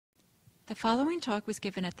The following talk was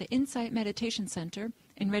given at the Insight Meditation Center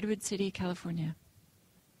in Redwood City, California.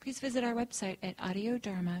 Please visit our website at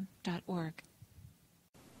audiodharma.org.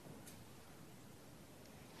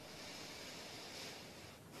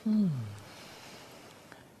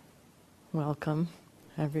 Welcome,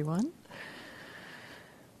 everyone.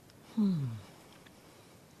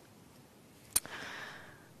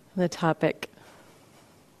 The topic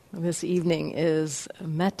this evening is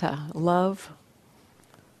metta, love,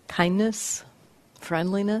 kindness,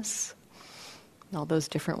 friendliness, all those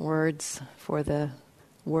different words for the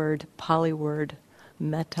word, Pali word,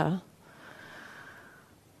 metta.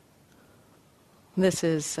 This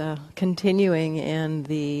is continuing in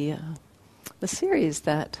the series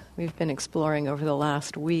that we've been exploring over the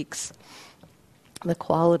last weeks, the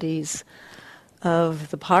qualities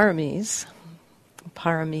of the paramis.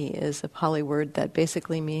 Parami is a Pali word that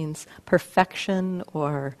basically means perfection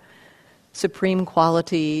or supreme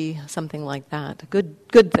quality, something like that.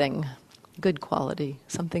 Good thing, good quality,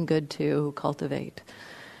 something good to cultivate.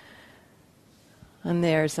 And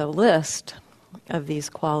there's a list of these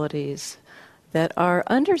qualities that are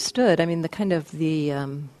understood. I mean, I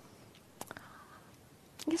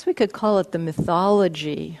guess we could call it the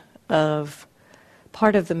mythology of,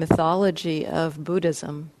 part of the mythology of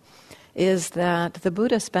Buddhism is that the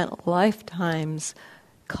Buddha spent lifetimes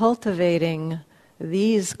cultivating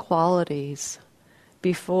these qualities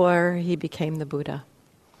before he became the Buddha.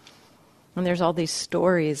 And there's all these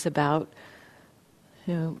stories about,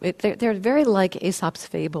 they're very like Aesop's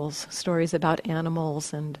fables, stories about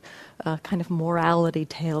animals and kind of morality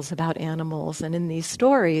tales about animals. And in these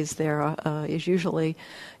stories, there is usually,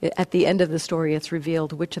 at the end of the story, it's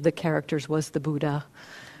revealed which of the characters was the Buddha,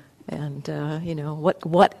 and what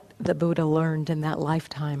the Buddha learned in that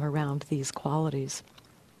lifetime around these qualities.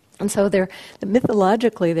 And so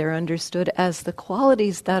mythologically they're understood as the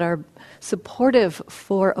qualities that are supportive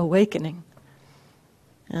for awakening.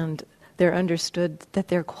 And they're understood that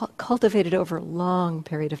they're cultivated over a long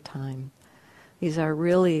period of time. These are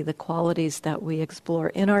really the qualities that we explore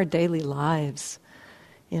in our daily lives,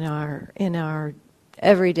 in our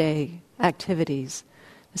everyday activities,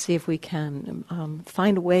 to see if we can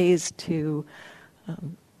find ways to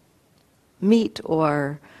meet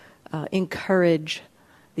or encourage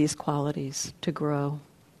these qualities to grow.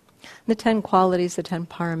 The 10 qualities, the 10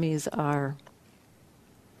 paramis are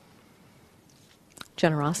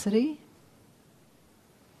generosity,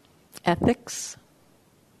 ethics,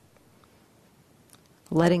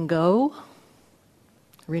 letting go,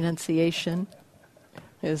 renunciation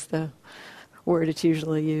is the word it's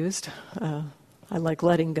usually used. I like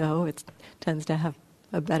letting go. It tends to have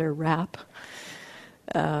a better rap.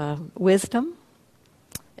 Wisdom,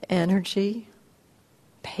 energy,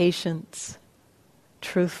 patience,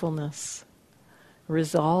 truthfulness,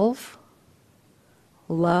 resolve,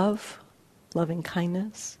 love, loving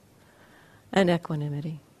kindness, and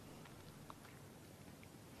equanimity.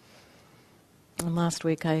 And last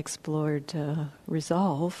week I explored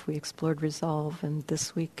resolve. We explored resolve, and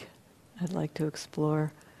this week I'd like to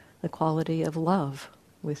explore the quality of love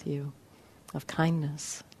with you, of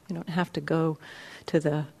kindness. You don't have to go to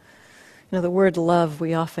the word love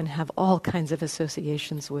we often have all kinds of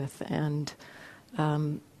associations with, and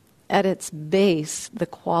at its base, the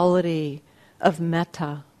quality of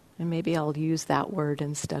metta, and maybe I'll use that word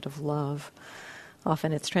instead of love.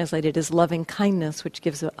 Often it's translated as loving kindness, which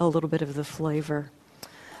gives a little bit of the flavor.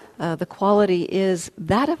 The quality is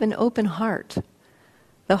that of an open heart,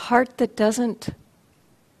 the heart that doesn't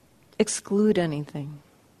exclude anything,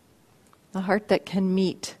 the heart that can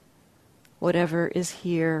meet whatever is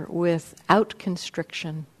here without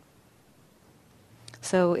constriction.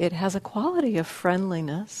 So it has a quality of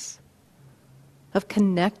friendliness, of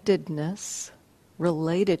connectedness,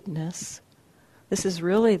 relatedness. This is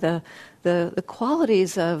really the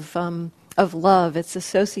qualities of love. It's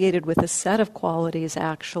associated with a set of qualities,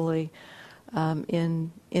 actually,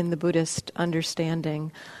 in the Buddhist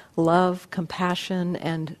understanding. Love, compassion,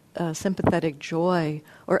 and sympathetic joy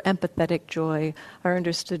or empathetic joy are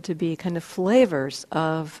understood to be kind of flavors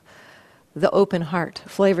of the open heart,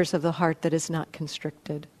 flavors of the heart that is not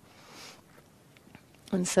constricted.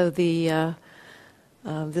 And so this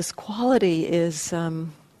quality is,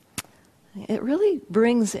 it really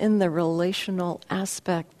brings in the relational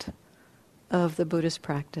aspect of the Buddhist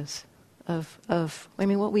practice.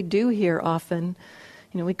 What we do here often,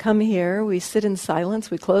 we come here, we sit in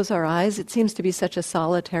silence, we close our eyes. It seems to be such a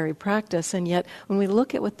solitary practice, and yet when we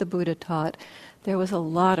look at what the Buddha taught, there was a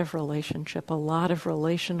lot of relationship, a lot of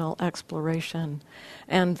relational exploration.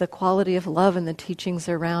 And the quality of love and the teachings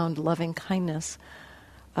around loving kindness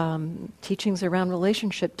teachings around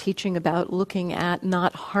relationship, teaching about looking at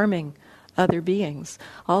not harming other beings.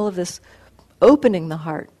 All of this opening the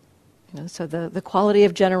heart. So the quality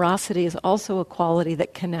of generosity is also a quality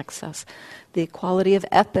that connects us. The quality of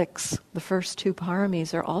ethics, the first two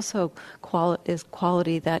paramis, are also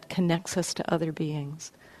quality that connects us to other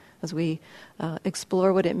beings. As we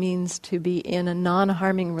explore what it means to be in a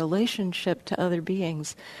non-harming relationship to other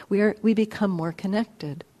beings, we become more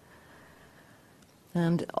connected.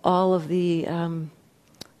 And all of the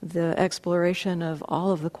exploration of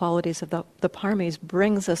all of the qualities of the paramis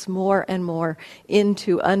brings us more and more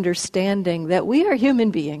into understanding that we are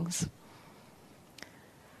human beings.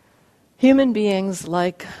 Human beings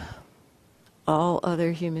like all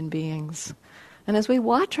other human beings. And as we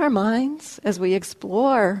watch our minds, as we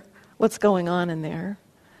explore what's going on in there,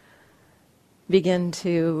 begin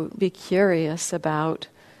to be curious about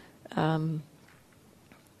our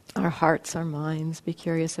hearts, our minds, be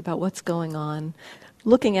curious about what's going on,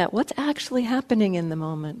 looking at what's actually happening in the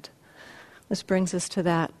moment. This brings us to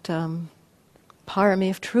that parami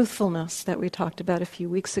of truthfulness that we talked about a few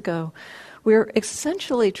weeks ago. We're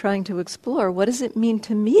essentially trying to explore what does it mean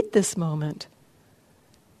to meet this moment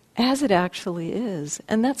as it actually is.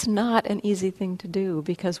 And that's not an easy thing to do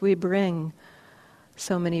because we bring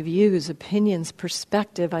so many views, opinions,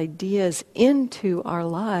 perspective, ideas into our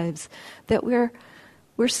lives that we're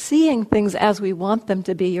seeing things as we want them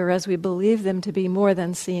to be or as we believe them to be more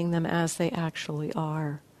than seeing them as they actually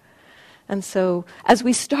are. And so as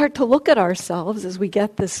we start to look at ourselves, as we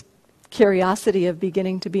get this curiosity of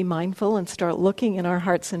beginning to be mindful and start looking in our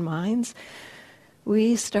hearts and minds,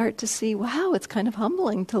 we start to see, wow, it's kind of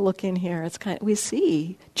humbling to look in here. We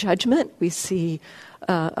see judgment, we see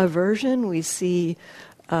aversion, we see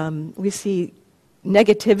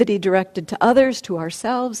negativity directed to others, to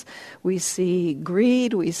ourselves. We see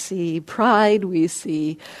greed, we see pride, we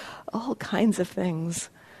see all kinds of things.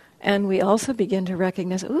 And we also begin to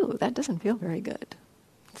recognize, ooh, that doesn't feel very good.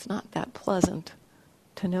 It's not that pleasant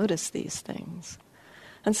to notice these things.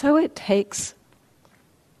 And so it takes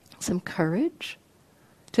some courage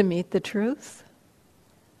to meet the truth.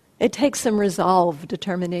 It takes some resolve,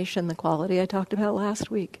 determination, the quality I talked about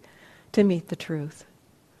last week, to meet the truth.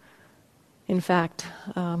 In fact,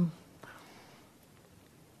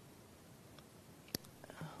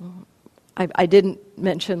 I didn't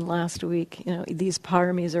mention last week, these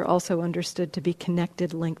paramis are also understood to be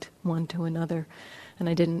connected, linked one to another. And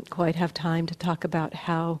I didn't quite have time to talk about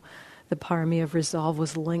how the parami of resolve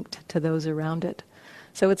was linked to those around it.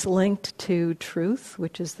 So it's linked to truth,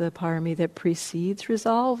 which is the parami that precedes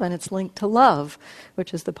resolve, and it's linked to love,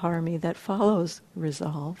 which is the parami that follows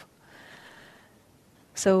resolve.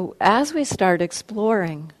 So as we start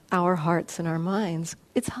exploring our hearts and our minds,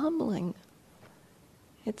 it's humbling.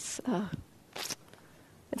 It's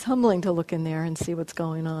humbling to look in there and see what's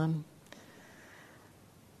going on.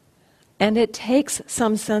 And it takes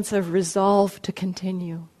some sense of resolve to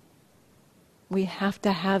continue. We have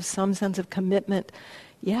to have some sense of commitment.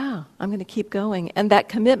 Yeah, I'm going to keep going. And that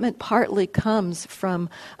commitment partly comes from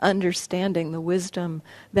understanding the wisdom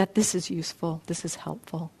that this is useful, this is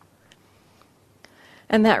helpful.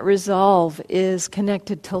 And that resolve is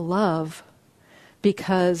connected to love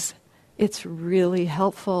because it's really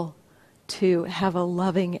helpful to have a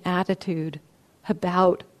loving attitude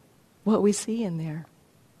about what we see in there.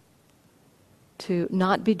 To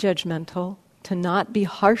not be judgmental, to not be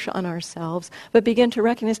harsh on ourselves, but begin to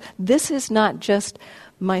recognize this is not just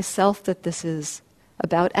myself that this is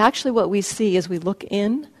about. Actually, what we see as we look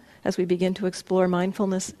in, as we begin to explore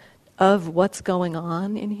mindfulness of what's going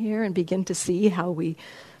on in here and begin to see how we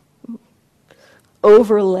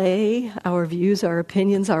overlay our views, our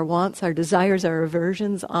opinions, our wants, our desires, our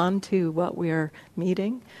aversions onto what we're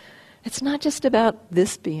meeting. It's not just about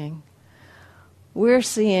this being. We're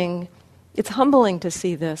seeing, it's humbling to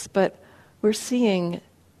see this, but we're seeing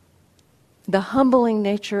the humbling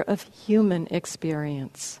nature of human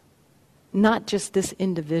experience, not just this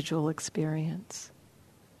individual experience.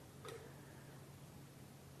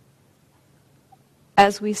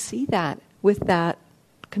 As we see that, with that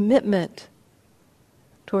commitment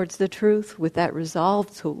towards the truth, with that resolve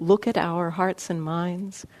to look at our hearts and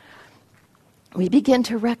minds, we begin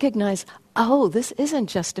to recognize, oh, this isn't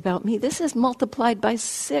just about me. This is multiplied by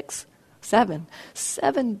 7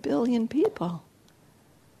 billion people.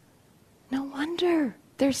 No wonder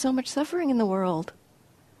there's so much suffering in the world.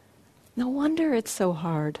 No wonder it's so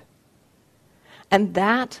hard. And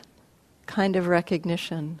that kind of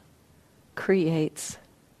recognition creates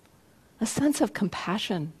a sense of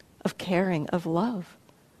compassion, of caring, of love.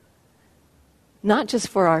 Not just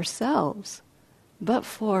for ourselves, but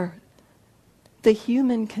for the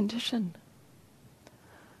human condition.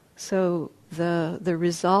 So the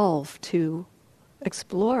resolve to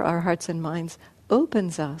explore our hearts and minds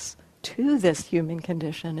opens us to this human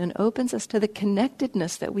condition and opens us to the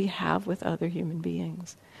connectedness that we have with other human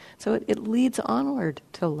beings. So it leads onward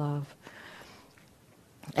to love.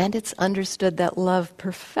 And it's understood that love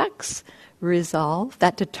perfects resolve,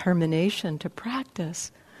 that determination to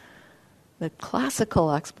practice. The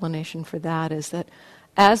classical explanation for that is that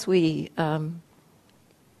as we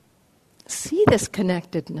see this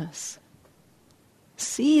connectedness,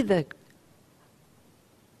 see the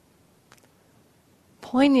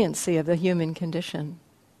poignancy of the human condition,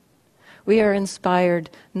 we are inspired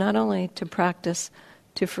not only to practice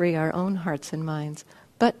to free our own hearts and minds,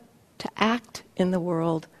 but to act in the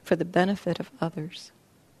world for the benefit of others.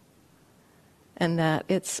 And that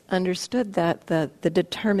it's understood that the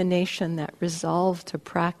determination, that resolve to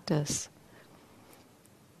practice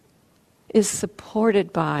is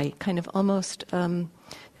supported by, kind of almost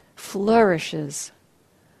flourishes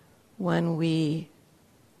when we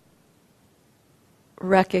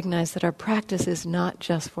recognize that our practice is not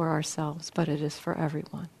just for ourselves, but it is for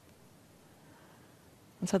everyone.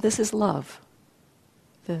 And so this is love,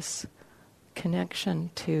 this connection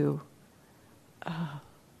to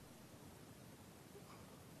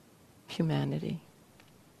humanity.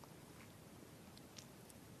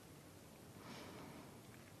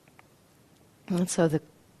 And so the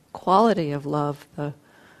quality of love,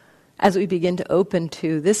 as we begin to open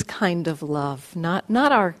to this kind of love, not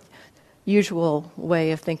our usual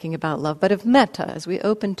way of thinking about love, but of metta, as we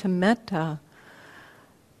open to metta,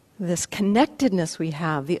 this connectedness we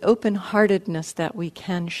have, the open-heartedness that we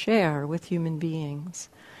can share with human beings,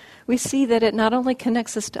 we see that it not only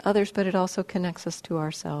connects us to others, but it also connects us to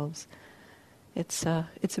ourselves. It's a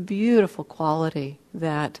beautiful quality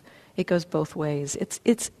that it goes both ways.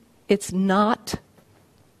 It's not,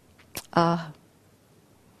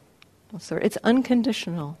 it's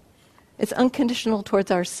unconditional. It's unconditional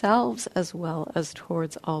towards ourselves as well as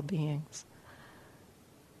towards all beings.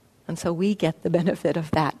 And so we get the benefit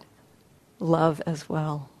of that love as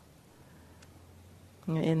well.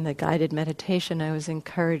 In the guided meditation, I was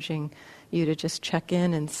encouraging you to just check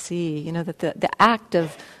in and see, that the act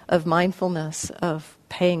of mindfulness, of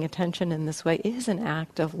paying attention in this way, is an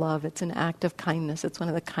act of love. It's an act of kindness. It's one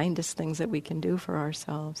of the kindest things that we can do for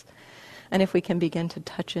ourselves. And if we can begin to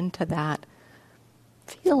touch into that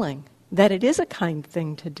feeling that it is a kind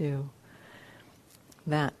thing to do,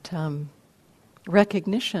 that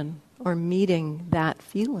recognition or meeting that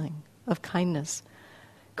feeling of kindness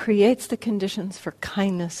creates the conditions for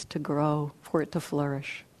kindness to grow, for it to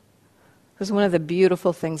flourish. This is one of the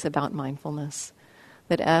beautiful things about mindfulness,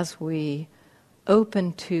 that as we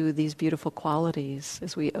open to these beautiful qualities,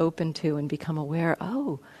 as we open to and become aware,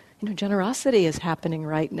 generosity is happening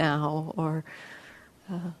right now, or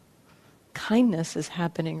kindness is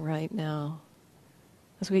happening right now.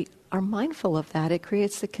 As we are mindful of that, it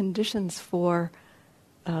creates the conditions for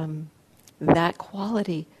that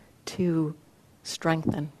quality to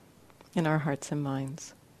strengthen in our hearts and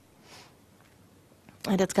minds.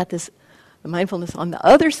 And it's got this mindfulness on the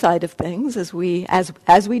other side of things. As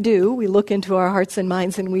we do, we look into our hearts and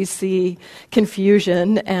minds and we see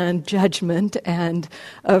confusion and judgment and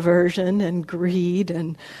aversion and greed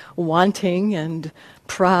and wanting and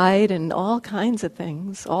pride and all kinds of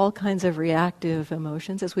things, all kinds of reactive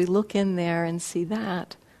emotions. As we look in there and see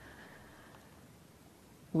that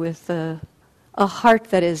with a heart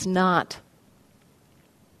that is not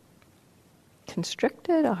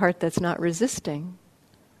constricted, a heart that's not resisting,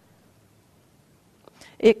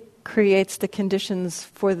 it creates the conditions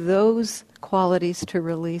for those qualities to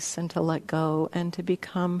release and to let go and to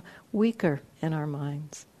become weaker in our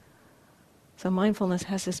minds. So mindfulness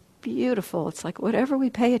has this beautiful, it's like whatever we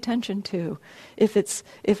pay attention to, if it's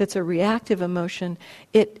a reactive emotion,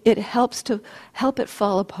 it helps to help it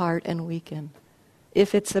fall apart and weaken.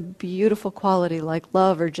 If it's a beautiful quality like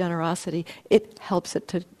love or generosity, it helps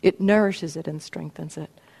it nourishes it and strengthens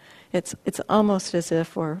it. It's almost as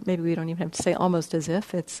if, or maybe we don't even have to say almost as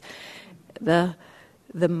if, it's the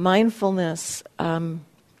mindfulness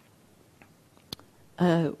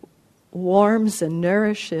warms and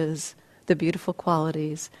nourishes the beautiful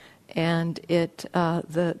qualities, and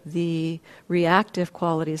the reactive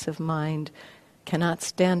qualities of mind cannot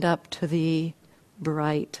stand up to the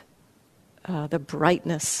brightness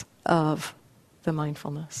of the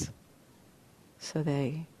mindfulness. So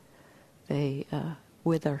they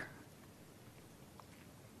wither.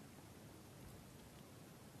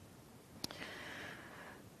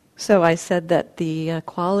 So I said that the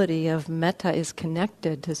quality of metta is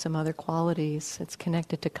connected to some other qualities. It's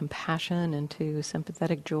connected to compassion and to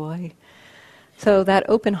sympathetic joy. So that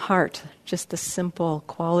open heart, just the simple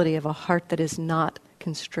quality of a heart that is not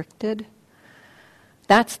constricted,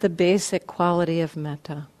 that's the basic quality of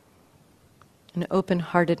metta. An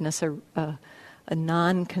open-heartedness, a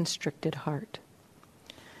non-constricted heart.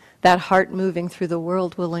 That heart moving through the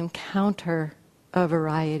world will encounter a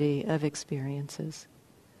variety of experiences.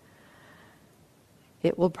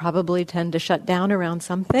 It will probably tend to shut down around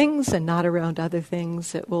some things and not around other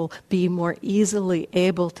things. It will be more easily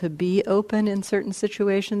able to be open in certain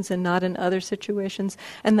situations and not in other situations.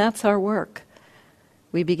 And that's our work.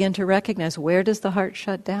 We begin to recognize, where does the heart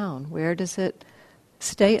shut down? Where does it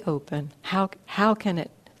stay open? How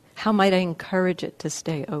might I encourage it to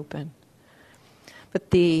stay open? But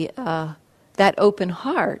that open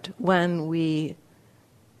heart, when we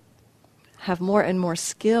have more and more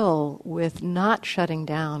skill with not shutting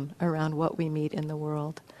down around what we meet in the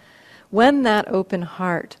world, when that open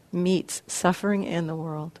heart meets suffering in the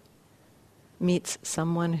world, meets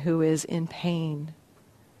someone who is in pain,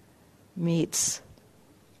 meets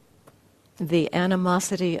the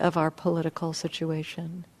animosity of our political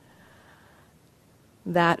situation,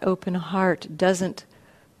 that open heart doesn't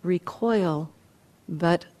recoil,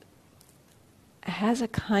 but has a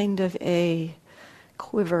kind of a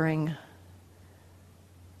quivering.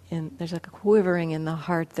 There's like a quivering in the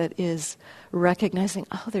heart that is recognizing,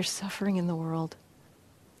 oh, there's suffering in the world.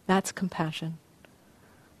 That's compassion.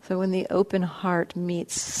 So when the open heart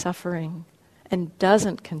meets suffering and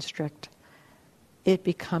doesn't constrict, it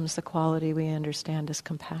becomes the quality we understand as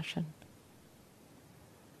compassion.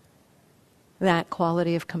 That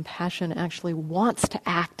quality of compassion actually wants to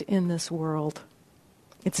act in this world.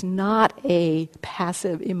 It's not a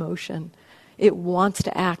passive emotion. It wants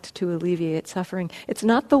to act to alleviate suffering. It's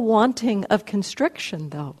not the wanting of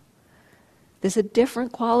constriction, though. There's a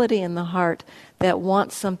different quality in the heart that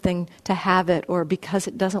wants something to have it, or because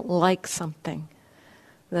it doesn't like something.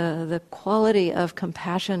 The quality of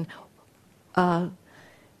compassion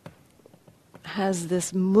has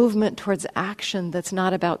this movement towards action that's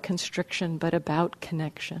not about constriction, but about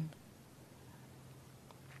connection.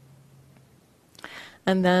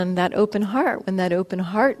 And then that open heart, when that open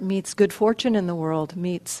heart meets good fortune in the world,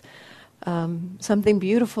 meets something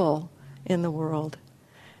beautiful in the world,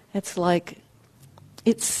 it's like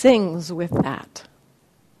it sings with that.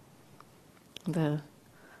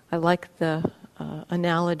 I like the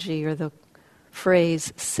analogy or the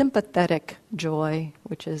phrase sympathetic joy,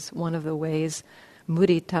 which is one of the ways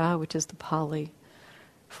mudita, which is the Pali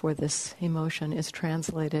for this emotion, is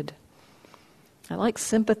translated. I like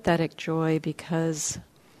sympathetic joy because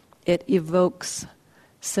it evokes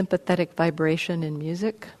sympathetic vibration in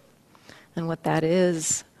music. And what that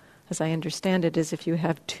is, as I understand it, is if you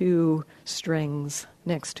have two strings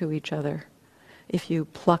next to each other, if you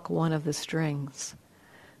pluck one of the strings,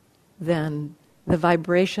 then the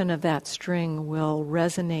vibration of that string will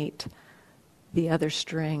resonate the other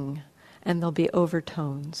string, and there'll be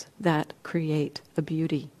overtones that create a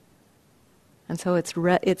beauty. And so it's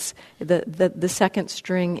the second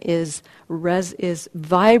string is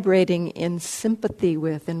vibrating in sympathy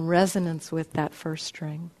with, in resonance with that first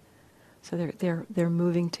string. So they're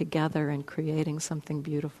moving together and creating something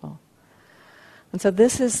beautiful. And so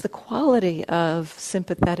this is the quality of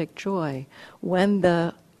sympathetic joy. When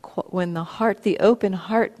the heart, the open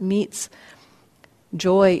heart, meets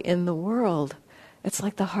joy in the world, it's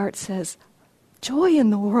like the heart says, "Joy in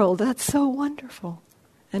the world, that's so wonderful."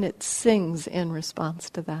 And it sings in response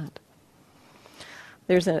to that.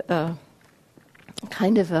 There's a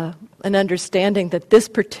kind of an understanding that this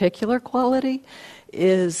particular quality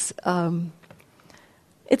is,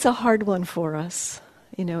 it's a hard one for us.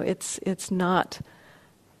 You know,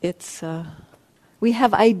 we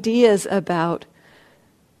have ideas about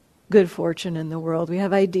good fortune in the world. We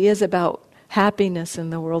have ideas about happiness in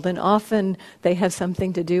the world, and often they have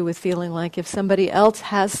something to do with feeling like if somebody else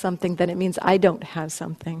has something, then it means I don't have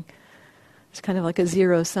something. It's kind of like a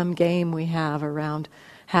zero-sum game we have around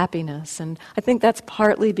happiness. And I think that's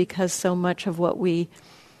partly because so much of what we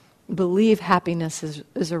believe happiness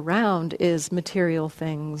is around is material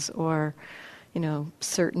things, or, you know,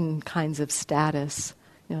 certain kinds of status,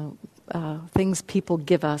 you know, things people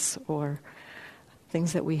give us, or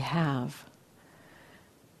things that we have.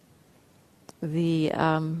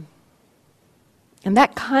 And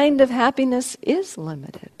that kind of happiness is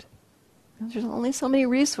limited. There's only so many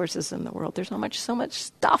resources in the world. There's so much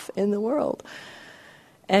stuff in the world.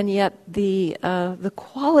 And yet the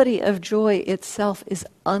quality of joy itself is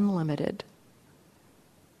unlimited.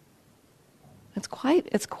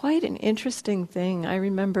 It's quite an interesting thing. I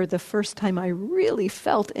remember the first time I really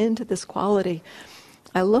felt into this quality.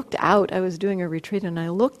 I looked out, I was doing a retreat, and I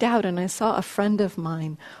looked out and I saw a friend of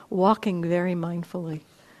mine walking very mindfully.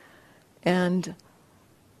 And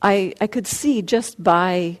I could see just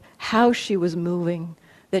by how she was moving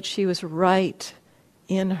that she was right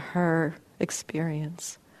in her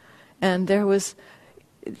experience. And there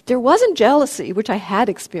wasn't jealousy, which I had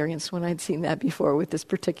experienced when I'd seen that before with this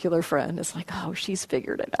particular friend. It's like, oh, she's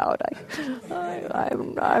figured it out.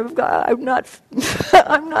 I'm not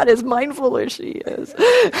I'm not as mindful as she is.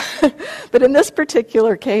 But in this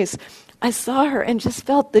particular case, I saw her and just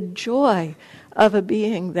felt the joy of a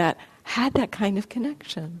being that had that kind of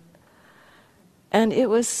connection. And it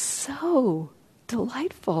was so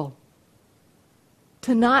delightful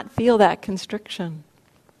to not feel that constriction.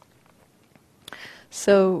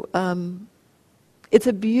 So it's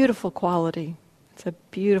a beautiful quality. It's a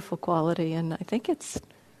beautiful quality, and I think it's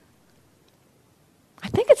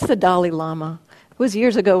the Dalai Lama. It was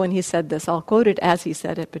years ago when he said this. I'll quote it as he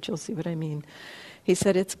said it, but you'll see what I mean. He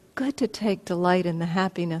said, "It's good to take delight in the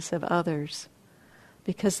happiness of others,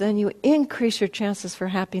 because then you increase your chances for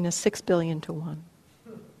happiness 6 billion to 1."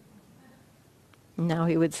 Now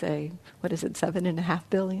he would say, what is it, 7.5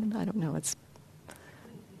 billion? I don't know.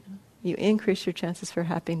 You increase your chances for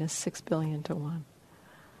happiness 6 billion to 1.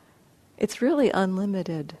 It's really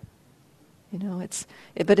unlimited.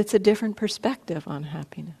 But it's a different perspective on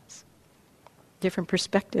happiness, different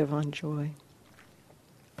perspective on joy.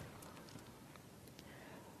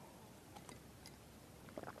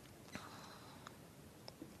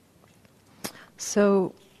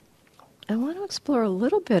 So I want to explore a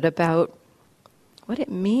little bit about what it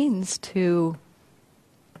means to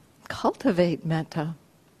cultivate metta.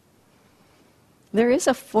 There is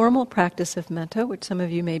a formal practice of metta, which some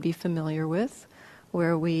of you may be familiar with,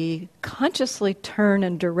 where we consciously turn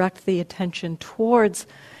and direct the attention towards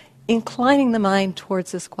inclining the mind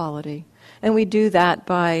towards this quality. And we do that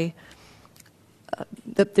by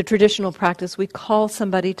the traditional practice. We call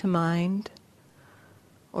somebody to mind,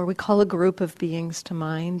 or we call a group of beings to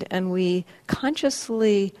mind, and we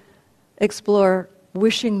consciously explore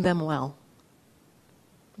wishing them well.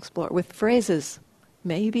 Explore with phrases.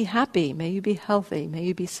 May you be happy, may you be healthy, may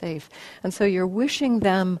you be safe. And so you're wishing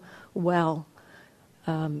them well.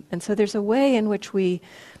 And so there's a way in which we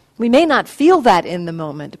may not feel that in the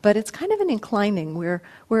moment, but it's kind of an inclining. We're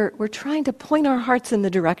trying to point our hearts in the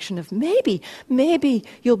direction of maybe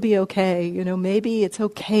you'll be okay. Maybe it's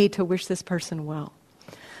okay to wish this person well.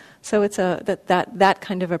 So it's that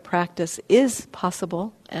kind of a practice is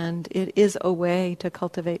possible, and it is a way to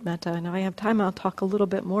cultivate metta. And if I have time, I'll talk a little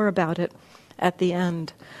bit more about it at the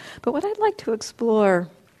end. But what I'd like to explore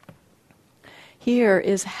here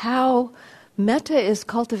is how metta is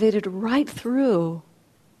cultivated right through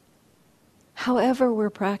however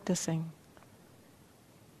we're practicing.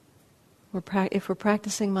 If we're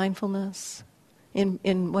practicing mindfulness,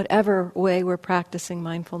 in whatever way we're practicing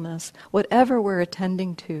mindfulness, whatever we're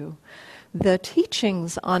attending to, the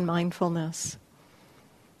teachings on mindfulness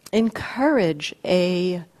encourage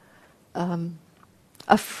a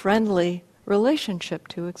friendly relationship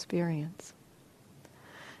to experience.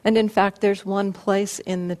 And in fact, there's one place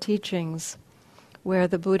in the teachings where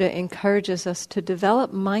the Buddha encourages us to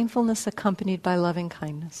develop mindfulness accompanied by loving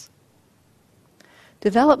kindness.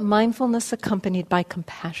 Develop mindfulness accompanied by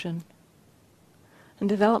compassion. And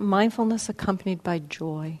develop mindfulness accompanied by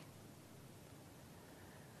joy.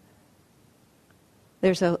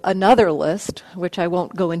 There's another list, which I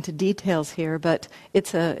won't go into details here, but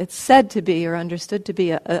it's said to be or understood to be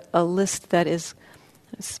a list that is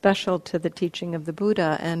special to the teaching of the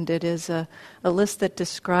Buddha, and it is a list that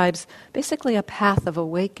describes basically a path of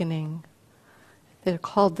awakening. They're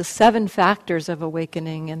called the 7 factors of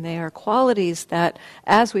awakening, and they are qualities that,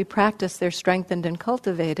 as we practice, they're strengthened and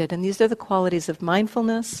cultivated. And these are the qualities of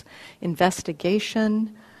mindfulness,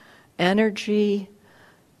 investigation, energy,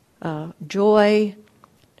 joy,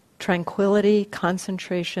 tranquility,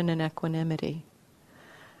 concentration, and equanimity.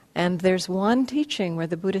 And there's one teaching where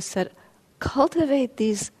the Buddha said, cultivate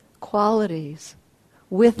these qualities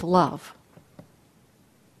with love.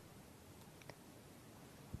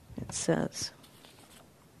 It says,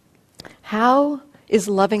 how is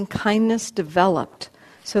loving kindness developed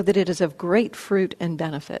so that it is of great fruit and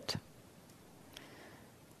benefit?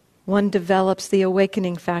 One develops the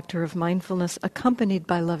awakening factor of mindfulness accompanied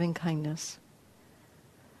by loving kindness.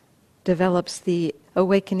 Develops the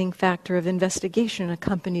awakening factor of investigation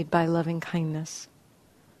accompanied by loving kindness.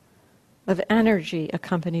 Of energy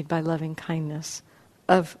accompanied by loving kindness.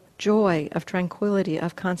 Of joy, of tranquility,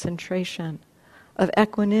 of concentration, of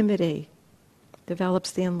equanimity,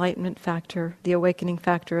 develops the enlightenment factor, the awakening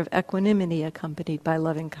factor of equanimity accompanied by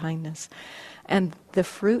loving kindness. And the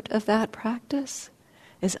fruit of that practice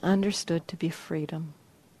is understood to be freedom.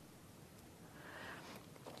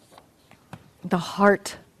 The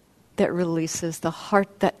heart that releases, the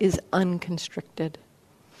heart that is unconstricted.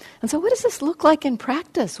 And so what does this look like in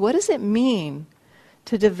practice? What does it mean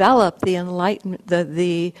to develop the enlightenment,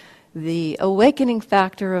 the awakening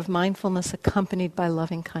factor of mindfulness accompanied by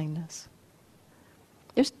loving kindness?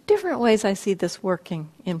 There's different ways I see this working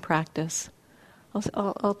in practice.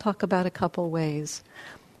 I'll talk about a couple ways.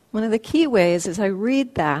 One of the key ways is I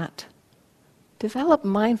read that, develop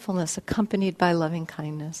mindfulness accompanied by loving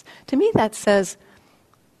kindness. To me that says,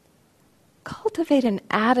 cultivate an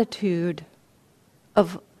attitude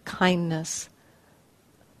of kindness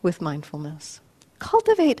with mindfulness.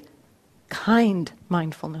 Cultivate kind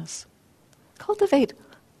mindfulness. Cultivate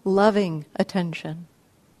loving attention.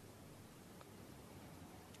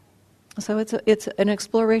 So it's an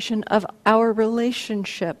exploration of our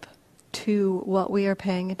relationship to what we are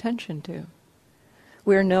paying attention to.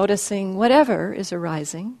 We're noticing whatever is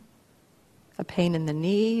arising, a pain in the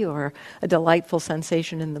knee or a delightful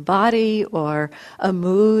sensation in the body or a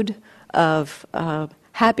mood of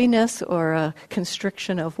happiness or a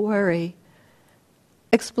constriction of worry,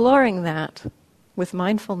 exploring that with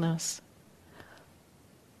mindfulness,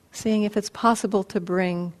 seeing if it's possible to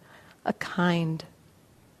bring a kind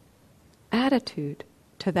attitude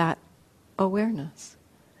to that awareness.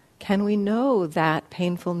 Can we know that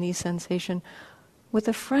painful knee sensation with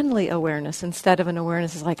a friendly awareness instead of an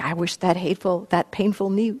awareness that's like, I wish that painful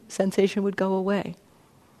knee sensation would go away.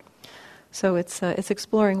 So it's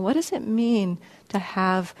exploring what does it mean to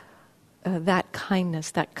have that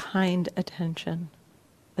kindness, that kind attention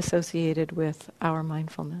associated with our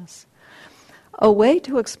mindfulness. A way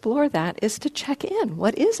to explore that is to check in.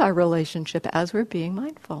 What is our relationship as we're being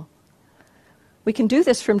mindful? We can do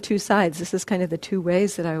this from two sides. This is kind of the two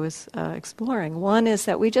ways that I was exploring. One is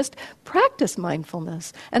that we just practice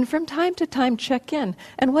mindfulness and from time to time check in.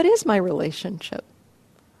 And what is my relationship?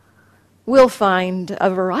 We'll find a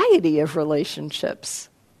variety of relationships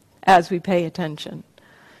as we pay attention.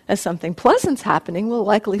 As something pleasant's happening, we'll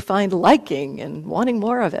likely find liking and wanting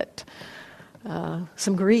more of it.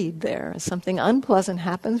 Some greed there. As something unpleasant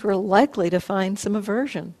happens, we're likely to find some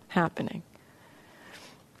aversion happening.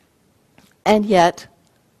 And yet,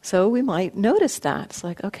 so we might notice that. It's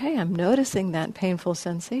like, okay, I'm noticing that painful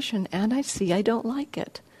sensation and I see I don't like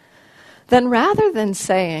it. Then rather than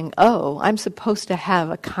saying, oh, I'm supposed to have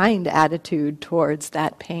a kind attitude towards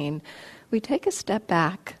that pain, we take a step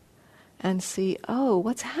back and see, oh,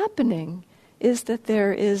 what's happening is that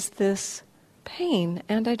there is this pain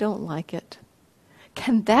and I don't like it.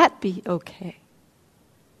 Can that be okay?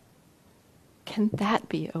 Can that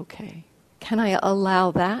be okay? Can I allow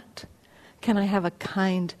that? Can I have a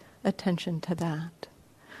kind attention to that?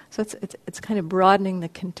 So it's kind of broadening the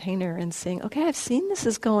container and saying, okay, I've seen this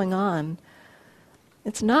is going on.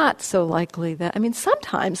 It's not so likely that,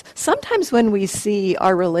 sometimes when we see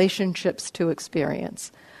our relationships to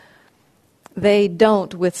experience, they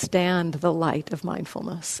don't withstand the light of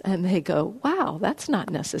mindfulness. And they go, wow, that's not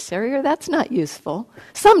necessary or that's not useful.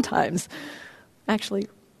 Sometimes. Actually,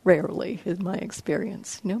 rarely in my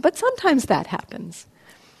experience. But sometimes that happens.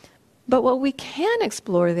 But what we can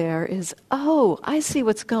explore there is, oh, I see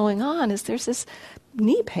what's going on, is there's this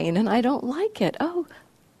knee pain and I don't like it. Oh,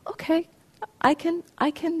 okay, I can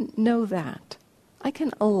know that. I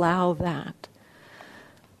can allow that.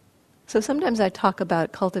 So sometimes I talk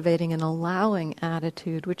about cultivating an allowing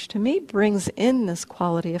attitude, which to me brings in this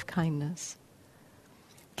quality of kindness.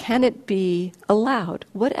 Can it be allowed?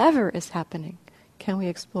 Whatever is happening, can we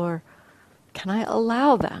explore, can I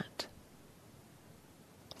allow that?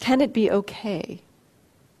 Can it be okay?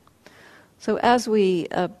 So as we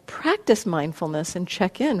practice mindfulness and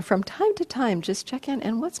check in, from time to time, just check in,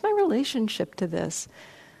 and what's my relationship to this?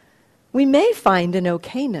 We may find an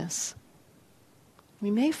okayness. We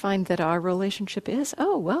may find that our relationship is,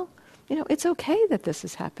 oh, well, it's okay that this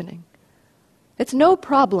is happening. It's no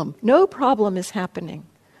problem. No problem is happening.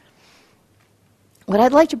 What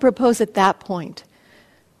I'd like to propose at that point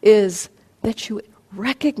is that you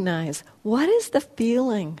recognize what is the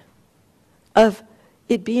feeling of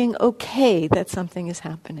it being okay that something is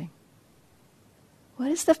happening. What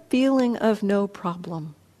is the feeling of no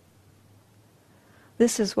problem?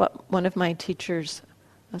 This is what one of my teachers,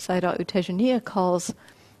 Sayadaw U Tejaniya, calls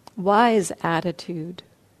wise attitude.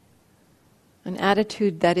 An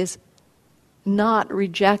attitude that is not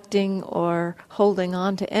rejecting or holding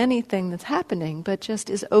on to anything that's happening, but just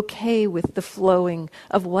is okay with the flowing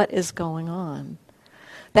of what is going on.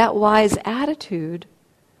 that wise attitude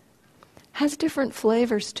has different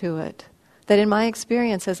flavors to it. That in my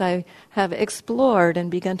experience, as I have explored and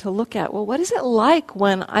begun to look at, well, what is it like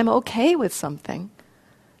when I'm okay with something?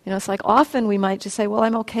 It's like often we might just say, well,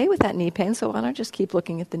 I'm okay with that knee pain, so why don't I just keep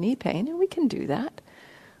looking at the knee pain? And we can do that.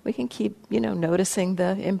 We can keep, noticing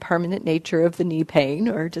the impermanent nature of the knee pain,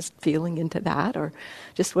 or just feeling into that, or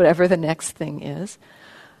just whatever the next thing is.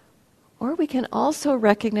 Or we can also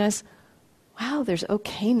recognize, wow, there's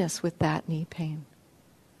okayness with that knee pain.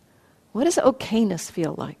 What does okayness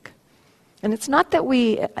feel like? And it's not that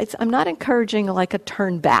I'm not encouraging like a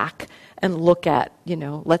turn back and look at,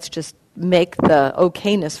 let's just make the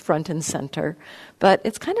okayness front and center, but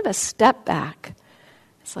it's kind of a step back.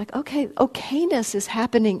 It's like, okay, okayness is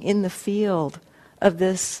happening in the field of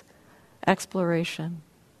this exploration.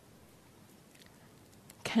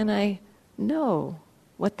 Can I know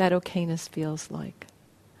what that okayness feels like?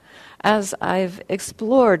 As I've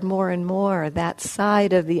explored more and more that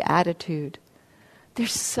side of the attitude,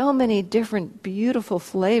 there's so many different beautiful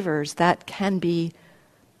flavors that can be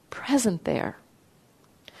present there.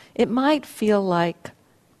 It might feel like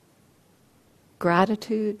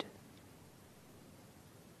gratitude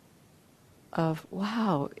of,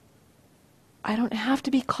 wow, I don't have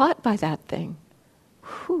to be caught by that thing.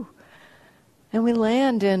 Whew. And we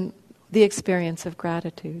land in the experience of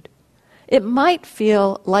gratitude. It might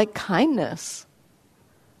feel like kindness,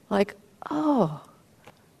 like, oh,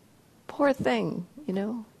 poor thing,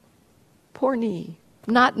 poor knee.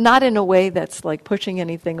 Not in a way that's like pushing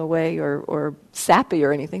anything away or sappy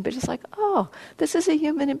or anything, but just like, oh, this is a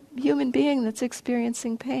human being that's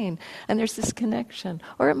experiencing pain, and there's this connection.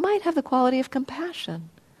 Or it might have the quality of compassion.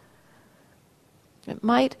 It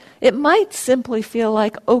might simply feel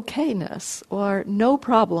like okayness or no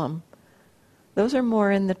problem. Those are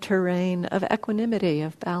more in the terrain of equanimity,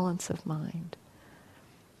 of balance of mind.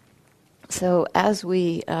 So as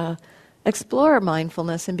we explore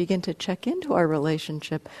mindfulness and begin to check into our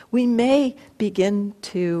relationship, we may begin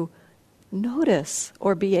to notice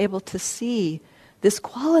or be able to see this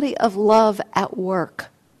quality of love at work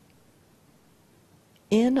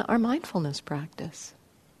in our mindfulness practice.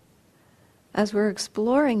 As we're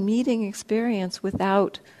exploring meeting experience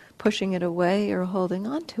without pushing it away or holding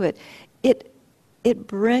on to it, it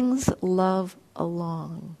brings love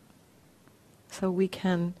along. So we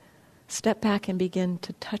can step back and begin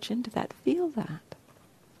to touch into that, feel that.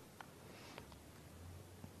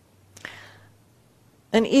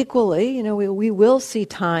 And equally, we will see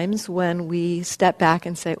times when we step back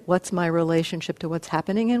and say, what's my relationship to what's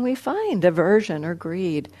happening? And we find aversion or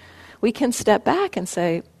greed. We can step back and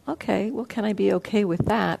say, okay, well, can I be okay with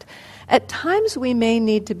that? At times we may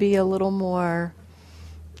need to be a little more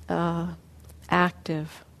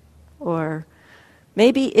active, or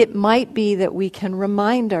maybe it might be that we can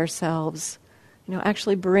remind ourselves,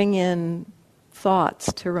 actually bring in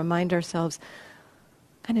thoughts to remind ourselves,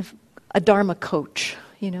 kind of a Dharma coach,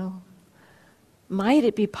 Might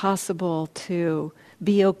it be possible to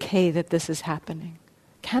be okay that this is happening?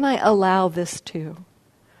 Can I allow this too?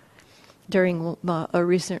 During a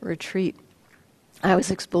recent retreat, I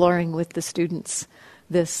was exploring with the students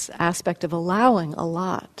this aspect of allowing a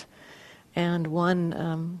lot. And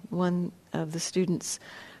one of the students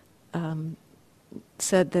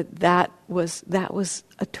said that was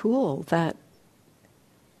a tool that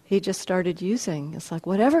he just started using. It's like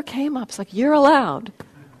whatever came up, it's like, you're allowed.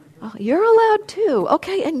 Oh, you're allowed too.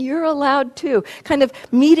 Okay, and you're allowed too. Kind of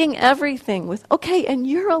meeting everything with, okay, and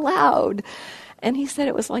you're allowed. And he said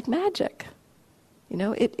it was like magic.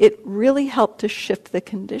 It really helped to shift the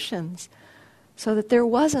conditions so that there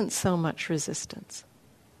wasn't so much resistance.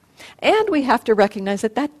 And we have to recognize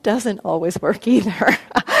that doesn't always work either.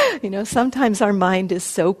 Sometimes our mind is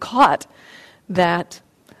so caught that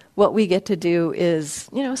what we get to do is,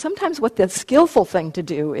 sometimes what the skillful thing to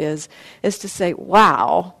do is to say,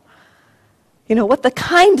 wow. What the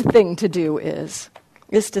kind thing to do is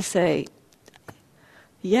to say,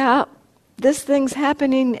 yeah, this thing's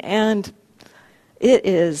happening and it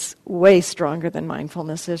is way stronger than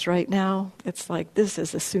mindfulness is right now. It's like this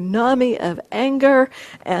is a tsunami of anger,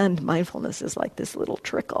 and mindfulness is like this little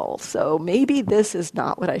trickle. So maybe this is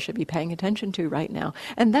not what I should be paying attention to right now.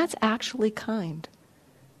 And that's actually kind.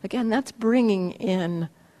 Again, that's bringing in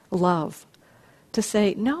love. To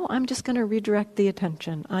say, no, I'm just going to redirect the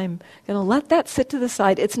attention. I'm going to let that sit to the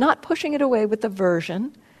side. It's not pushing it away with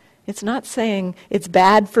aversion. It's not saying it's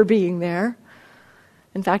bad for being there.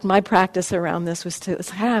 In fact, my practice around this was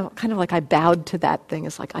it's kind of like I bowed to that thing.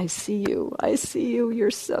 It's like, I see you,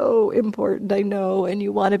 you're so important, I know, and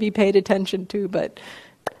you want to be paid attention to, but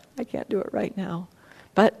I can't do it right now.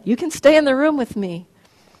 But you can stay in the room with me.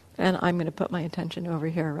 and I'm going to put my attention over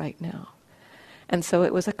here right now. And so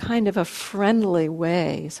it was a kind of a friendly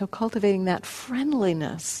way. So cultivating that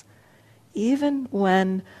friendliness, even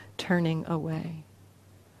when turning away.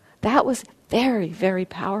 That was very, very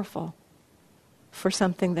powerful for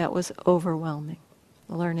something that was overwhelming.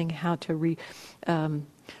 Learning how to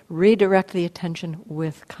redirect the attention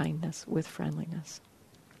with kindness, with friendliness.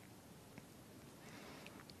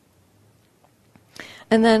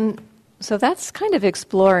 And then, so that's kind of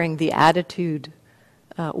exploring the attitude,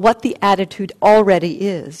 what the attitude already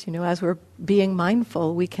is. You know, as we're being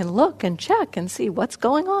mindful, we can look and check and see what's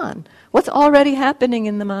going on. What's already happening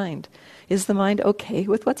in the mind? Is the mind okay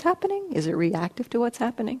with what's happening? Is it reactive to what's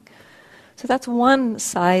happening? So that's one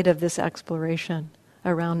side of this exploration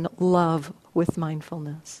around love with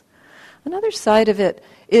mindfulness. Another side of it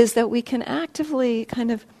is that we can actively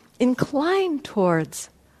kind of incline towards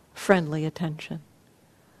friendly attention.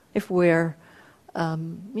 If we're,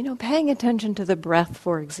 paying attention to the breath,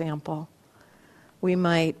 for example, we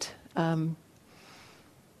might,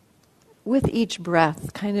 with each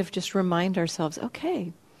breath, kind of just remind ourselves,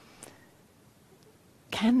 okay,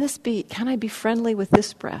 can I be friendly with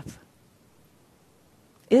this breath?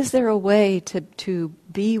 Is there a way to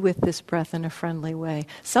be with this breath in a friendly way?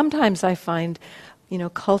 Sometimes I find,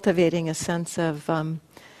 cultivating a sense of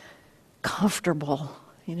comfortable.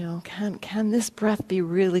 Can this breath be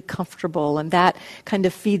really comfortable? And that kind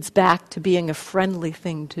of feeds back to being a friendly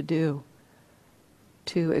thing to do,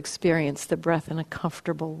 to experience the breath in a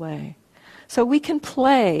comfortable way. So we can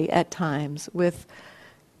play at times with,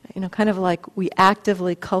 kind of like we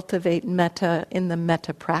actively cultivate metta in the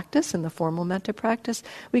metta practice, in the formal metta practice.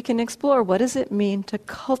 We can explore, what does it mean to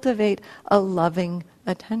cultivate a loving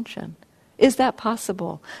attention? Is that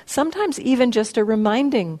possible? Sometimes even just a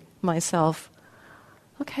reminding myself,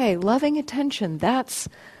 okay, loving attention, that's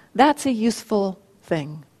a useful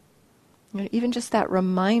thing. Even just that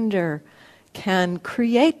reminder can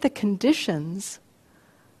create the conditions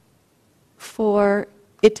for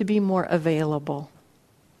it to be more available.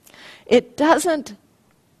 It doesn't,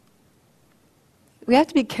 we have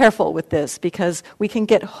to be careful with this because we can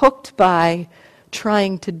get hooked by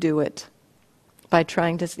trying to do it, by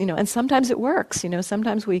trying to, and sometimes it works,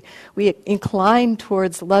 sometimes we incline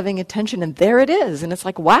towards loving attention and there it is, and it's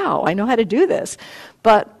like, wow, I know how to do this.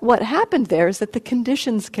 But what happened there is that the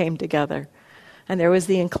conditions came together. And there was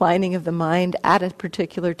the inclining of the mind at a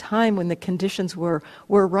particular time when the conditions were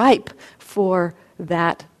ripe for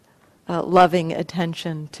that loving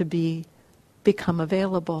attention to become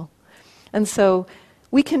available. And so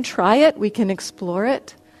we can try it, we can explore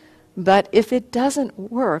it, but if it doesn't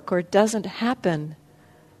work or it doesn't happen,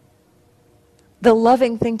 the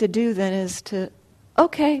loving thing to do then is to,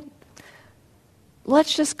 okay,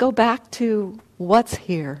 let's just go back to what's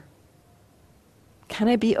here. Can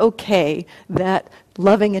I be okay that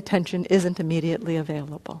loving attention isn't immediately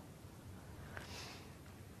available?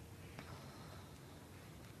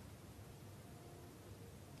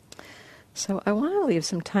 So I want to leave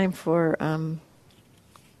some time for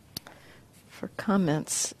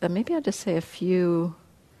comments. Maybe I'll just say a few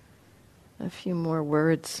more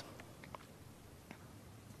words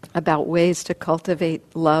about ways to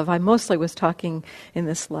cultivate love. I mostly was talking in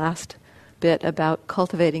this last bit about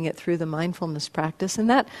cultivating it through the mindfulness practice, and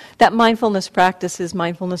that mindfulness practice is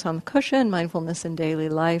mindfulness on the cushion, mindfulness in daily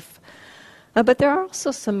life. But there are also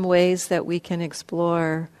some ways that we can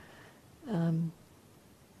explore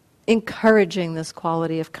encouraging this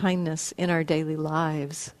quality of kindness in our daily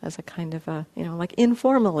lives as a kind of like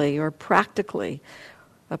informally or practically,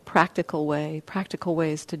 a practical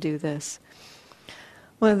ways to do this.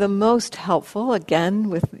 One of the most helpful, again,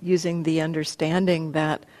 with using the understanding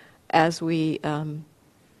that as we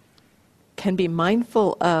can be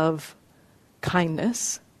mindful of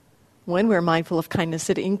kindness, when we're mindful of kindness,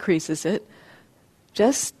 it increases it.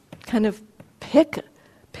 Just kind of pick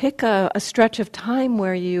a stretch of time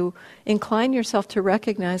where you incline yourself to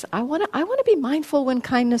recognize, I want to be mindful when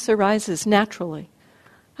kindness arises naturally.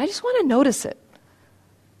 I just want to notice it.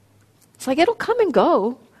 It's like it'll come and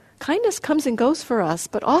go. Kindness comes and goes for us,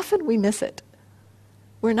 but often we miss it.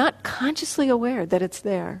 We're not consciously aware that it's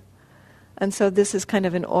there. And so this is kind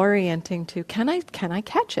of an orienting to, can I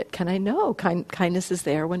catch it? Can I know kindness is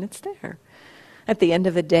there when it's there? At the end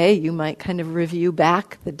of the day, you might kind of review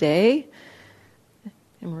back the day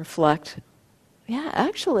and reflect, yeah,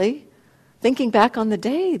 actually, thinking back on the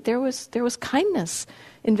day, there was kindness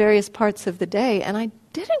in various parts of the day, and I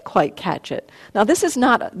didn't quite catch it. Now, this is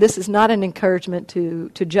not an encouragement to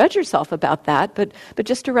judge yourself about that, but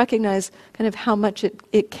just to recognize kind of how much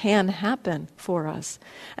it can happen for us.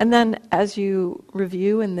 And then as you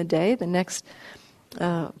review in the day, the next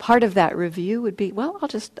part of that review would be, well,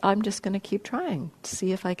 I'm just going to keep trying to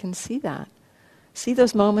see if I can see that. See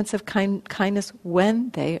those moments of kindness when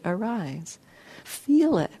they arise.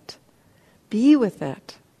 Feel it. Be with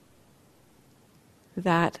it.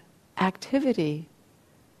 That activity.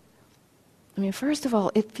 I mean, first of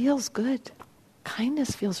all, it feels good.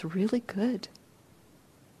 Kindness feels really good.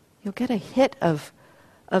 You'll get a hit of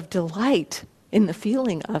delight in the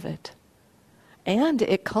feeling of it. And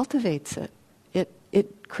it cultivates it.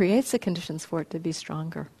 It creates the conditions for it to be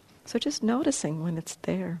stronger. So just noticing when it's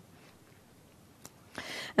there.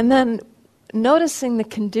 And then noticing the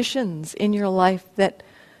conditions in your life that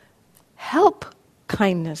help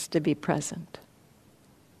kindness to be present.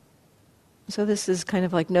 So this is kind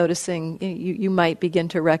of like noticing, you might begin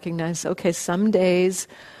to recognize, okay, some days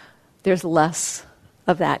there's less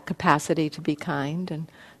of that capacity to be kind, and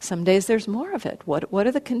some days there's more of it. What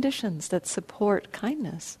are the conditions that support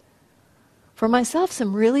kindness? For myself,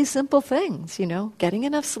 some really simple things, getting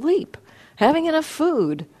enough sleep, having enough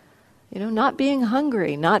food, not being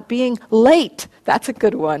hungry, not being late. That's a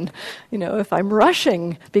good one. If I'm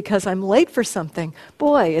rushing because I'm late for something,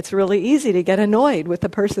 boy, it's really easy to get annoyed with the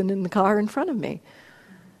person in the car in front of me.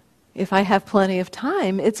 If I have plenty of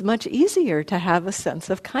time, it's much easier to have a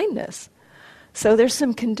sense of kindness. So there's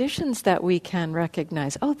some conditions that we can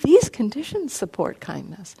recognize. Oh, these conditions support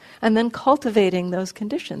kindness. And then cultivating those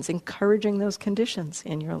conditions, encouraging those conditions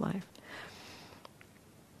in your life.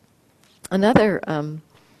 Another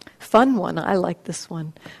fun one, I like this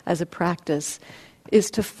one as a practice, is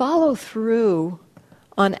to follow through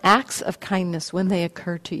on acts of kindness when they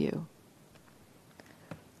occur to you.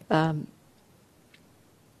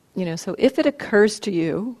 So if it occurs to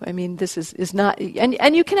you, I mean, this is not,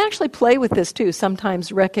 and you can actually play with this too,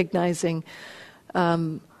 sometimes recognizing,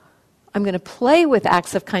 I'm going to play with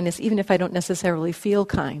acts of kindness even if I don't necessarily feel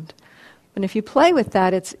kind. And if you play with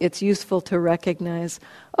that, it's useful to recognize,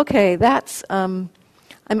 okay, that's,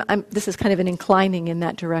 this is kind of an inclining in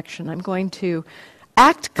that direction. I'm going to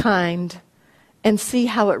act kind and see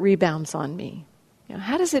how it rebounds on me.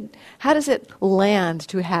 How does it land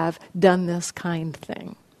to have done this kind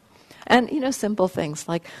thing? And, simple things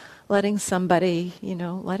like letting somebody,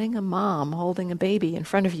 letting a mom holding a baby in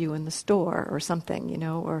front of you in the store or something,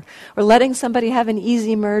 or letting somebody have an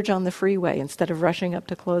easy merge on the freeway instead of rushing up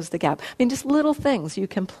to close the gap. I mean, just little things you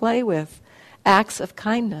can play with, acts of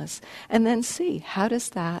kindness, and then see, how does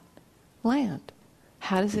that land?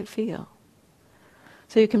 How does it feel?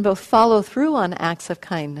 So you can both follow through on acts of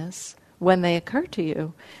kindness when they occur to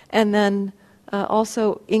you, and then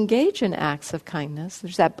also engage in acts of kindness.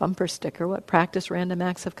 There's that bumper sticker, practice random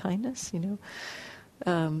acts of kindness, do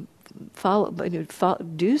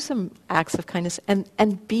some acts of kindness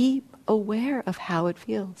and be aware of how it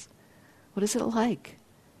feels. What is it like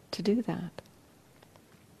to do that?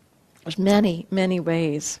 There's many, many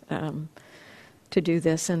ways to do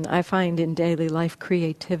this, and I find in daily life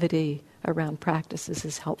creativity around practices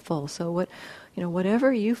is helpful. So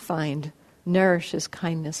whatever you find nourishes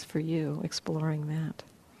kindness for you, exploring that.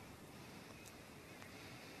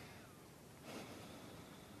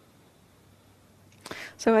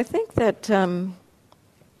 So I think that,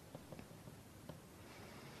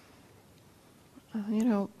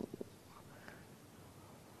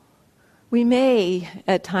 we may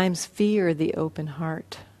at times fear the open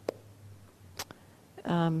heart.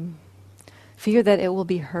 Fear that it will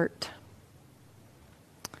be hurt.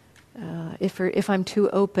 If I'm too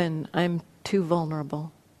open, I'm too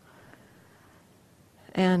vulnerable.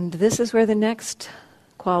 And this is where the next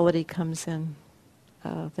quality comes in.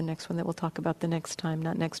 The next one that we'll talk about the next time,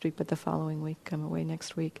 not next week, but the following week. I'm away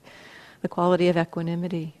next week. The quality of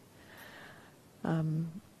equanimity.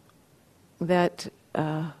 That,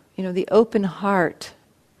 the open heart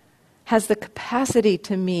has the capacity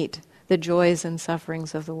to meet the joys and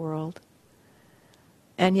sufferings of the world,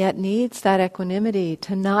 and yet needs that equanimity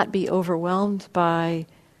to not be overwhelmed by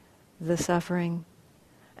the suffering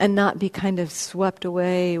and not be kind of swept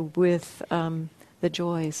away with the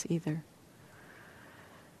joys either.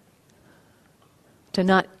 To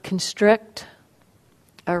not constrict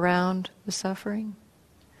around the suffering.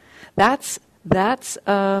 That's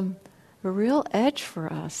a real edge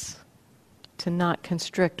for us, to not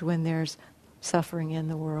constrict when there's suffering in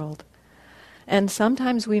the world. And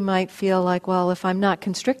sometimes we might feel like, well, if I'm not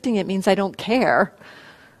constricting, it means I don't care.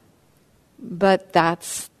 But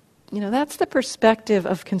that's the perspective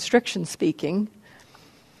of constriction speaking.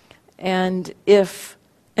 And if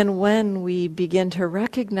and when we begin to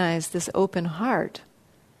recognize this open heart,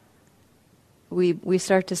 we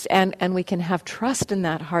start to, and we can have trust in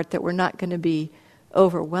that heart that we're not going to be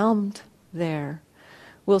overwhelmed there.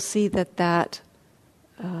 We'll see that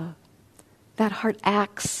that heart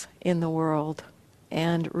acts in the world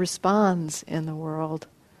and responds in the world.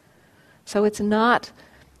 So it's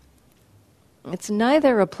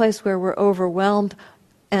neither a place where we're overwhelmed,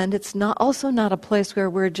 and it's also not a place where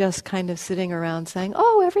we're just kind of sitting around saying,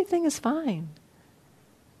 oh, everything is fine.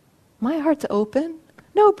 My heart's open,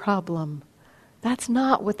 no problem. That's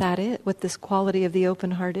not what that is, what this quality of the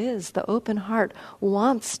open heart is. The open heart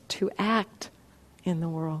wants to act in the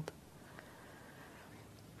world.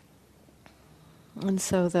 And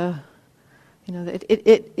so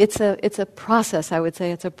it's a process, I would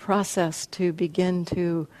say. It's a process to begin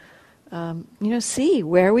to, see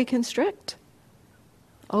where we constrict.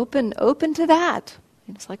 Open to that.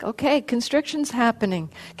 It's like, okay, constriction's happening.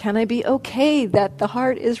 Can I be okay that the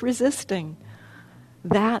heart is resisting?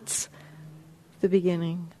 That's the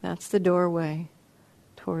beginning. That's the doorway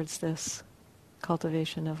towards this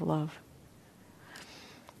cultivation of love.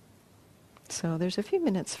 So there's a few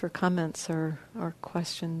minutes for comments or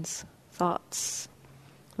questions, thoughts,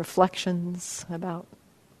 reflections about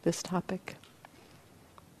this topic.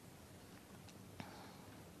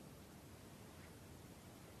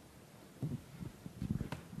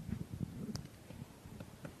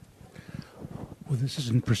 Well, this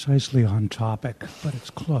isn't precisely on topic, but it's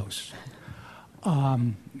close.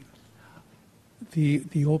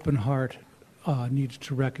 The open heart needs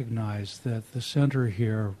to recognize that the center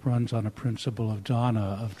here runs on a principle of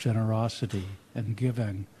dana, of generosity and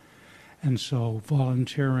giving. And so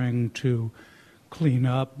volunteering to clean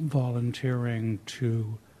up, volunteering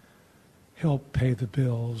to help pay the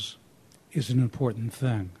bills is an important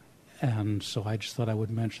thing. And so I just thought I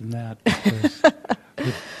would mention that because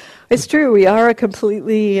it's true. We are a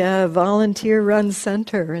completely volunteer-run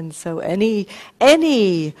center, and so any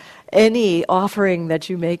offering that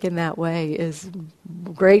you make in that way is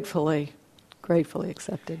gratefully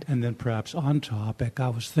accepted. And then perhaps on topic, I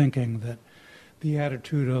was thinking that the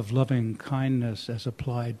attitude of loving kindness as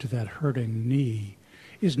applied to that hurting knee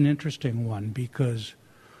is an interesting one, because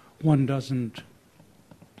one isn't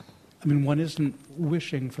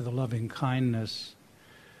wishing for the loving kindness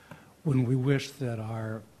when we wish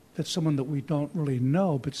that someone that we don't really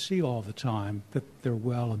know but see all the time, that they're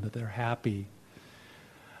well and that they're happy.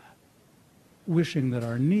 Wishing that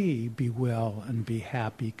our knee be well and be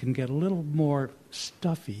happy can get a little more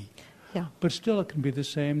stuffy. Yeah. But still it can be the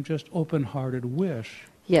same, just open-hearted wish.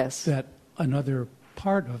 Yes. That another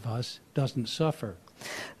part of us doesn't suffer.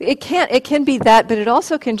 It can be that, but it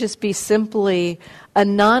also can just be simply a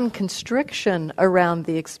non-constriction around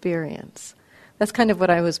the experience. That's kind of what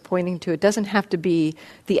I was pointing to. It doesn't have to be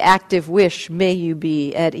the active wish, may you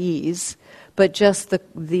be at ease, but just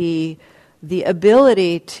the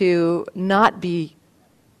ability to not be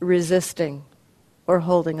resisting or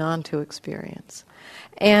holding on to experience.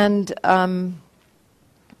 And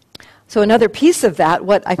so another piece of that,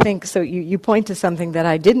 what I think, so you point to something that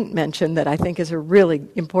I didn't mention that I think is a really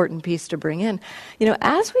important piece to bring in.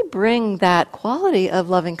 As we bring that quality of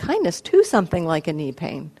loving kindness to something like a knee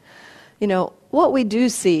pain, what we do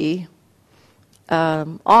see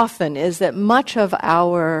often is that much of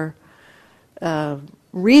our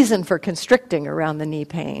reason for constricting around the knee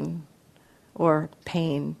pain, or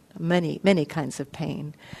pain, many kinds of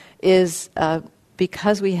pain, is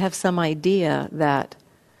because we have some idea that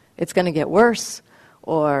it's going to get worse,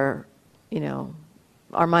 or,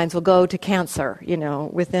 our minds will go to cancer,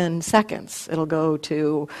 within seconds. It'll go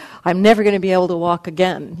to, I'm never going to be able to walk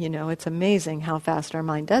again. It's amazing how fast our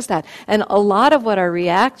mind does that. And a lot of what our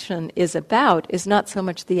reaction is about is not so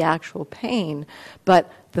much the actual pain,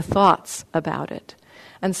 but the thoughts about it.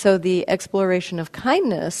 And so the exploration of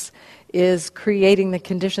kindness is creating the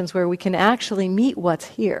conditions where we can actually meet what's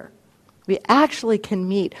here. We actually can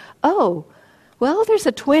meet, oh, well, there's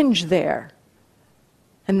a twinge there.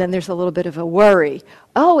 And then there's a little bit of a worry.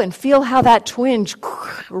 Oh, and feel how that twinge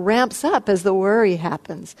ramps up as the worry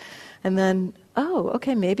happens. And then, oh,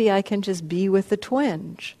 okay, maybe I can just be with the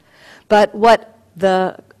twinge. But what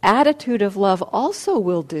the attitude of love also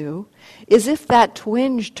will do is, if that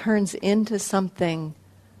twinge turns into something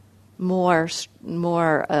more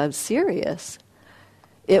serious,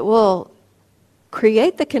 it will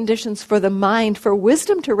create the conditions for the mind, for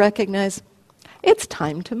wisdom to recognize it's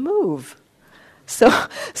time to move. So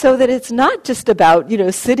that it's not just about,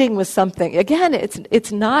 sitting with something. Again,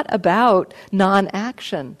 it's not about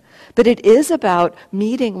non-action, but it is about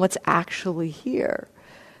meeting what's actually here.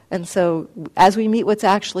 And so as we meet what's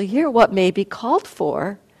actually here, what may be called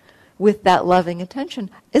for with that loving attention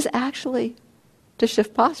is actually to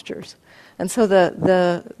shift postures. And so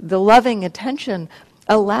the loving attention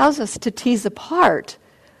allows us to tease apart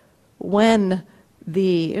when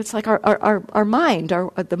it's like our mind,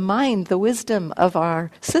 the wisdom of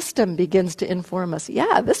our system begins to inform us.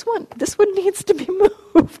 Yeah, this one needs to be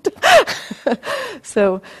moved.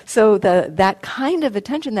 so that kind of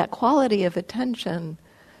attention, that quality of attention,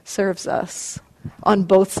 serves us on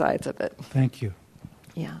both sides of it. Thank you.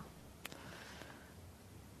 Yeah.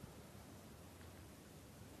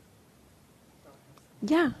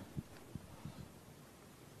 Yeah.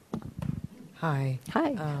 Hi.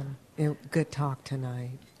 Hi. Good talk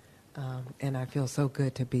tonight, and I feel so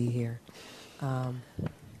good to be here.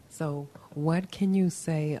 So what can you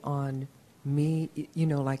say on me,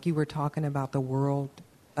 like you were talking about the world,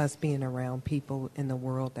 us being around people in the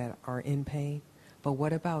world that are in pain, but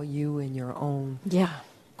what about you and your own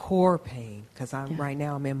core pain? Because right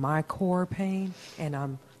now I'm in my core pain, and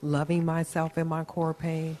I'm loving myself in my core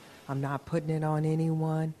pain. I'm not putting it on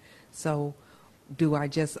anyone. So do I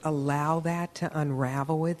just allow that to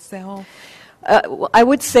unravel itself? I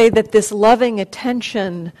would say that this loving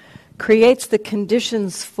attention creates the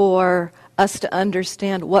conditions for us to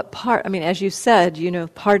understand what part, as you said,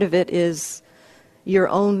 part of it is your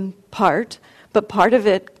own part, but part of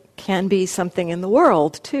it can be something in the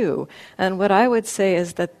world too. And what I would say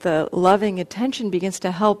is that the loving attention begins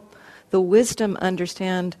to help the wisdom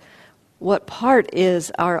understand what part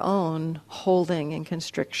is our own holding and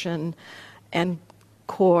constriction and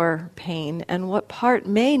core pain, and what part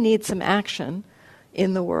may need some action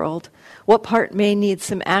in the world, what part may need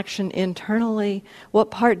some action internally,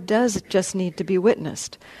 what part does just need to be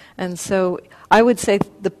witnessed. And so I would say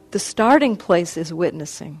the starting place is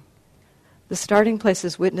witnessing. The starting place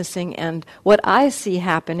is witnessing, and what I see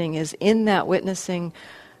happening is in that witnessing,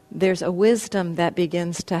 there's a wisdom that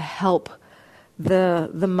begins to help the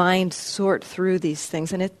mind sort through these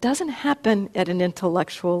things. And it doesn't happen at an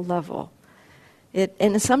intellectual level.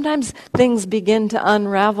 And sometimes things begin to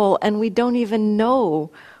unravel and we don't even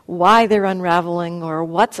know why they're unraveling or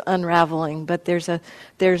what's unraveling, but there's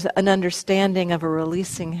an understanding of a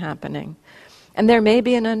releasing happening. And there may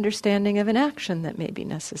be an understanding of an action that may be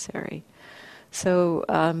necessary. So,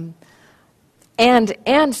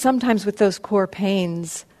 and sometimes with those core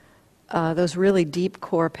pains, those really deep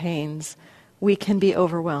core pains, we can be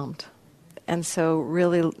overwhelmed. And so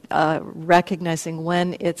really recognizing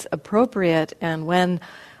when it's appropriate and when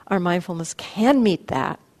our mindfulness can meet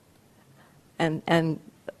that and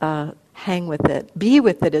hang with it. Be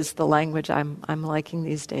with it is the language I'm liking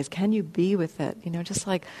these days. Can you be with it? Just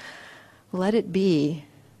like let it be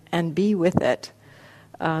and be with it.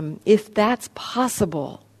 If that's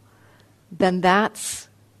possible, then that's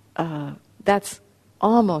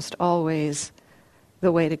almost always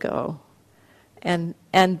the way to go.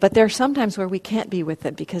 But there are some times where we can't be with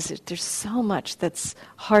it because there's so much that's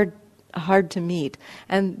hard to meet.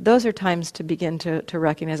 And those are times to begin to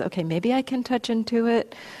recognize, okay, maybe I can touch into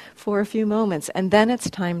it for a few moments, and then it's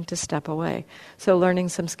time to step away. So learning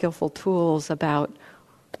some skillful tools about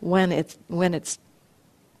when it's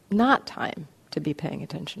not time to be paying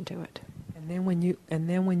attention to it. And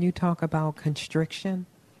then when you talk about constriction,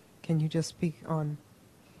 can you just speak on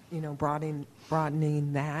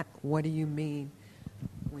broadening that? What do you mean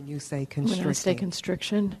when you say constriction? When I say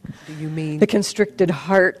constriction, do you mean the constricted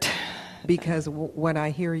heart? Because what I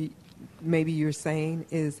hear maybe you're saying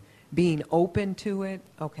is being open to it,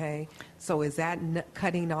 okay? So is that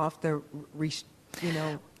cutting off the,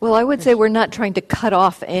 Well, I would say we're not trying to cut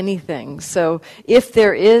off anything. So if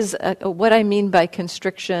there is, what I mean by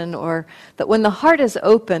constriction, or that when the heart is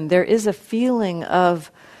open, there is a feeling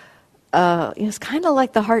of, it's kind of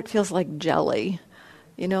like the heart feels like jelly.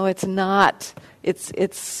 It's not,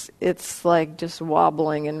 it's like just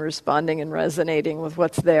wobbling and responding and resonating with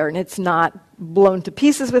what's there, and it's not blown to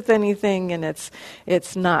pieces with anything, and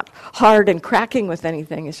it's not hard and cracking with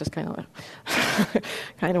anything. It's just kind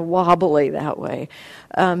of wobbly that way.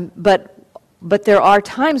 But there are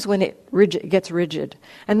times when it gets rigid,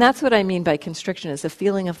 and that's what I mean by constriction, is the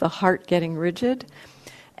feeling of the heart getting rigid.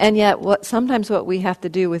 And yet sometimes what we have to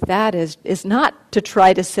do with that is not to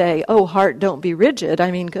try to say, oh, heart, don't be rigid.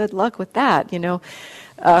 Good luck with that,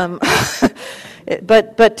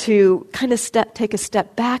 but to kind of take a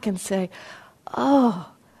step back and say,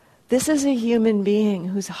 oh, this is a human being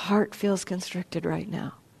whose heart feels constricted right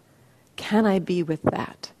now. Can I be with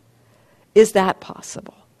that? Is that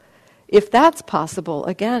possible? If that's possible,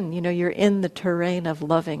 again, you're in the terrain of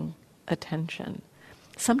loving attention.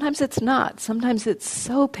 Sometimes it's not. Sometimes it's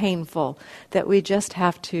so painful that we just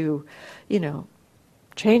have to,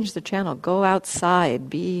 change the channel, go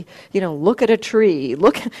outside, look at a tree,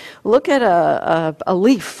 look at a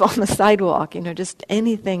leaf on the sidewalk, just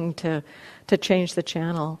anything to change the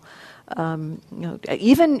channel.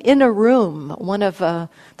 Even in a room, one of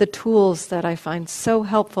the tools that I find so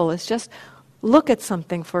helpful is just look at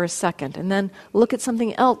something for a second, and then look at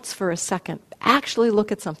something else for a second. Actually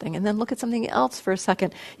look at something, and then look at something else for a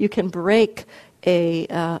second. You can break a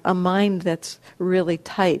mind that's really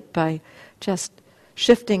tight by just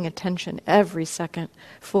shifting attention every second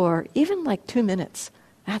for even like 2 minutes.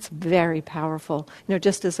 That's very powerful,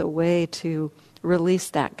 just as a way to release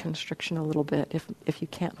that constriction a little bit if you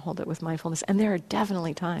can't hold it with mindfulness. And there are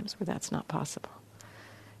definitely times where that's not possible.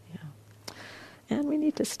 Yeah. And we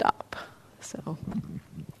need to stop. So,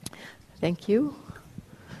 thank you.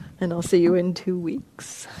 And I'll see you in 2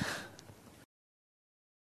 weeks.